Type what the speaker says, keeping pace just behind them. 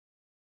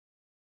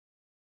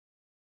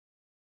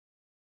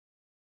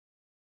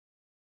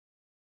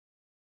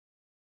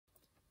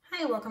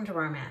Hi, welcome to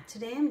RARMath.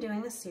 Today I'm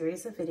doing a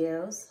series of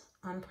videos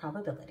on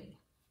probability.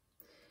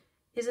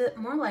 Is it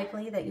more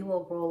likely that you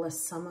will roll a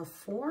sum of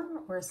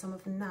 4 or a sum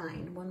of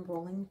 9 when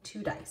rolling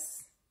 2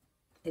 dice?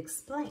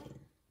 Explain.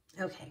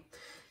 Okay,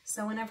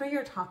 so whenever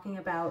you're talking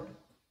about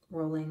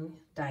rolling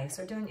dice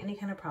or doing any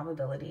kind of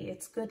probability,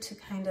 it's good to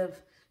kind of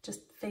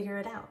just figure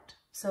it out.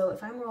 So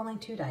if I'm rolling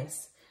 2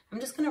 dice, I'm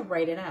just going to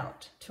write it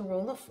out. To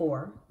roll a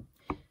 4,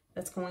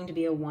 that's going to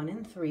be a 1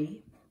 and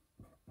 3,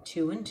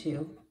 2 and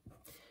 2,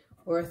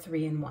 or a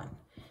 3 and 1.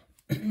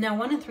 Now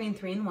 1 and 3 and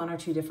 3 and 1 are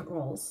two different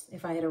rolls.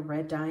 If I had a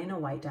red die and a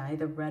white die,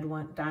 the red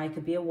die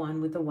could be a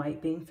 1 with the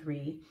white being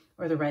 3,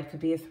 or the red could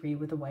be a 3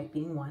 with the white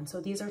being 1. So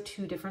these are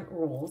two different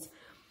rolls.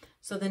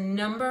 So the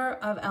number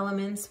of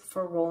elements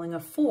for rolling a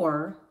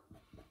 4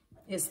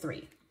 is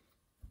 3.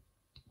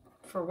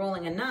 For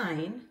rolling a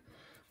 9,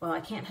 well, I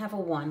can't have a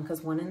 1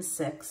 because 1 and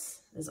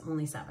 6 is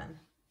only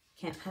 7.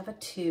 Can't have a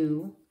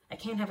 2. I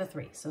can't have a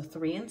 3. So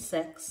 3 and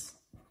 6,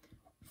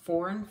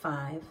 4 and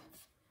 5,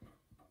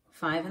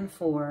 5 and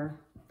 4,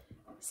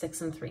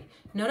 6 and 3.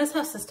 Notice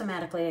how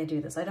systematically I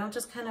do this. I don't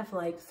just kind of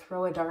like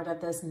throw a dart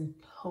at this and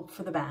hope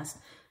for the best.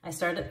 I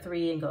start at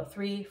 3 and go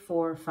 3,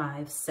 4,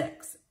 5,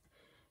 6.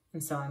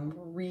 And so I'm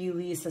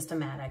really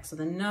systematic. So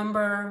the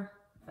number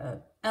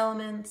of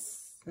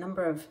elements,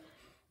 number of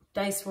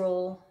dice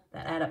roll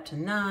that add up to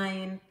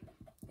 9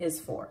 is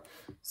 4.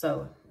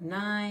 So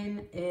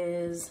 9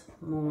 is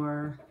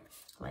more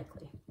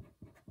likely.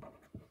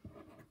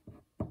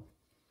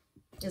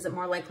 Is it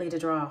more likely to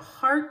draw a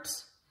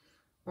heart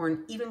or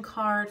an even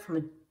card from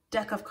a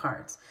deck of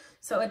cards?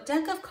 So a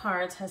deck of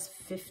cards has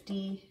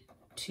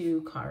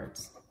 52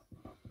 cards,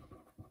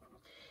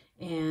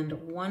 and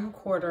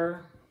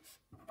 1/4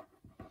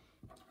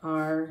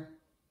 are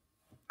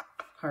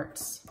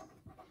hearts.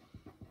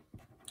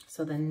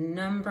 So the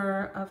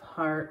number of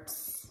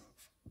hearts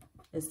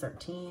is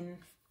 13.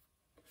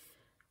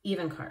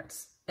 Even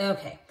cards.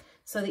 Okay.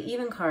 So the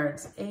even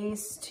cards,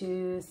 ace,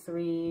 2,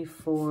 3,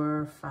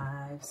 4,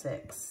 5,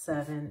 6,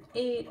 7,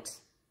 8,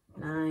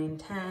 9,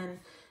 10,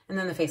 and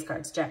then the face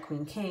cards, jack,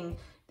 queen, king.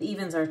 The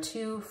evens are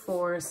 2,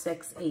 4,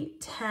 6,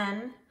 8,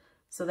 10.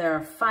 So there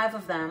are 5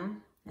 of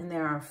them, and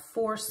there are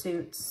 4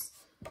 suits.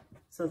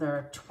 So there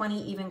are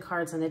 20 even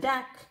cards in a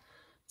deck.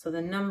 So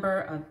the number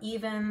of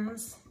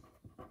evens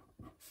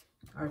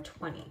are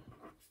 20.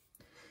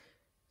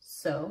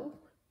 So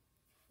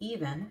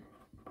even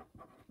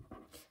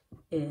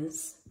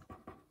is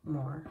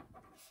more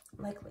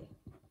likely.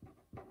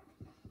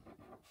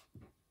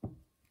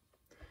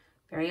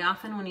 Very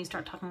often when you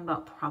start talking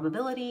about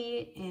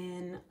probability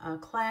in a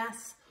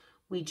class,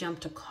 we jump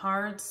to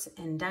cards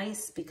and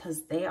dice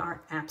because they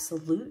are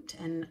absolute.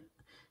 And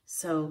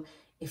so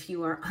if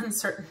you are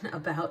uncertain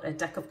about a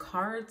deck of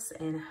cards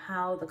and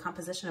how the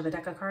composition of a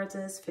deck of cards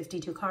is,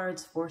 52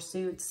 cards, 4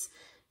 suits,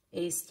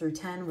 ace through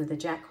 10 with a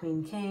jack,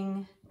 queen,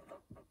 king,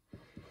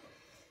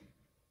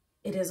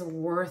 it is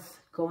worth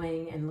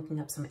going and looking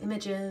up some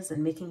images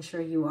and making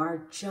sure you are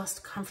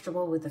just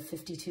comfortable with the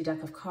 52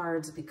 deck of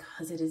cards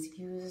because it is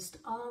used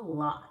a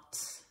lot.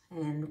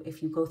 And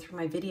if you go through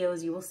my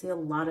videos, you will see a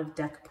lot of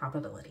deck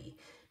probability.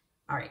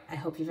 All right, I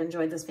hope you've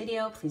enjoyed this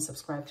video. Please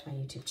subscribe to my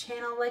YouTube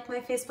channel, like my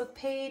Facebook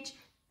page,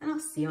 and I'll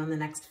see you on the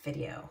next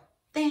video.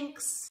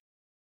 Thanks.